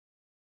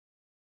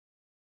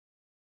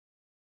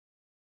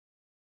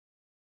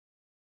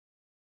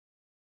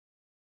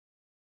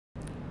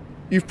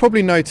You've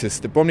probably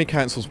noticed that Bromley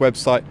Council's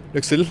website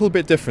looks a little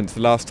bit different to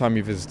the last time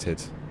you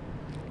visited.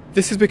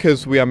 This is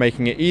because we are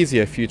making it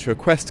easier for you to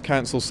request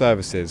council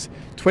services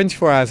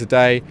 24 hours a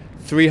day,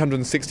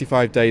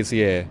 365 days a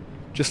year,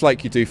 just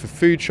like you do for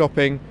food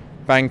shopping,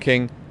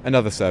 banking and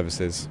other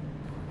services.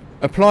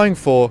 Applying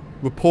for,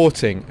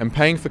 reporting and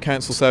paying for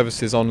council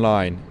services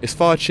online is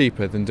far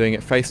cheaper than doing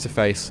it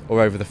face-to-face or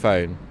over the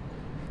phone,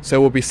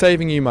 so we'll be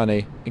saving you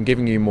money and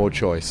giving you more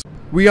choice.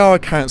 We are a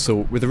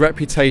council with a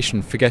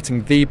reputation for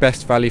getting the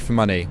best value for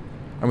money,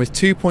 and with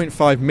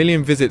 2.5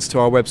 million visits to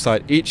our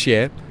website each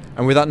year,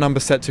 and with that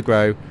number set to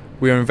grow,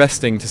 we are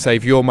investing to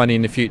save your money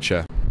in the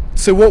future.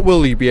 So what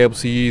will you be able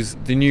to use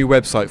the new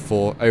website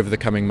for over the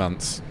coming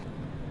months?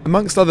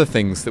 Amongst other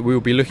things that we will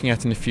be looking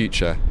at in the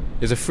future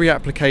is a free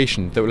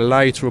application that will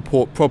allow you to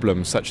report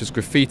problems such as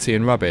graffiti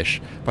and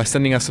rubbish by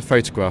sending us a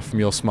photograph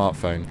from your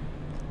smartphone.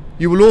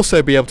 You will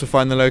also be able to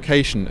find the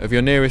location of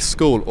your nearest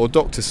school or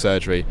doctor's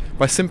surgery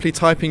by simply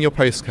typing your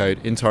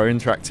postcode into our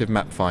interactive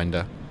map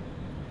finder.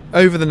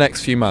 Over the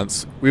next few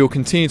months, we will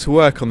continue to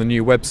work on the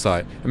new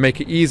website and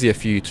make it easier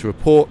for you to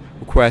report,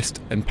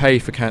 request and pay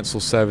for council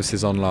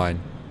services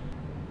online.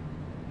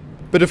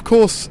 But of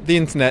course, the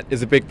internet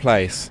is a big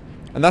place,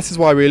 and that is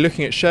why we are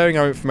looking at sharing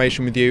our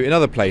information with you in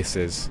other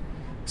places.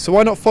 So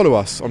why not follow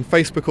us on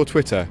Facebook or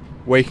Twitter,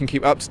 where you can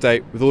keep up to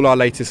date with all our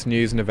latest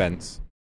news and events.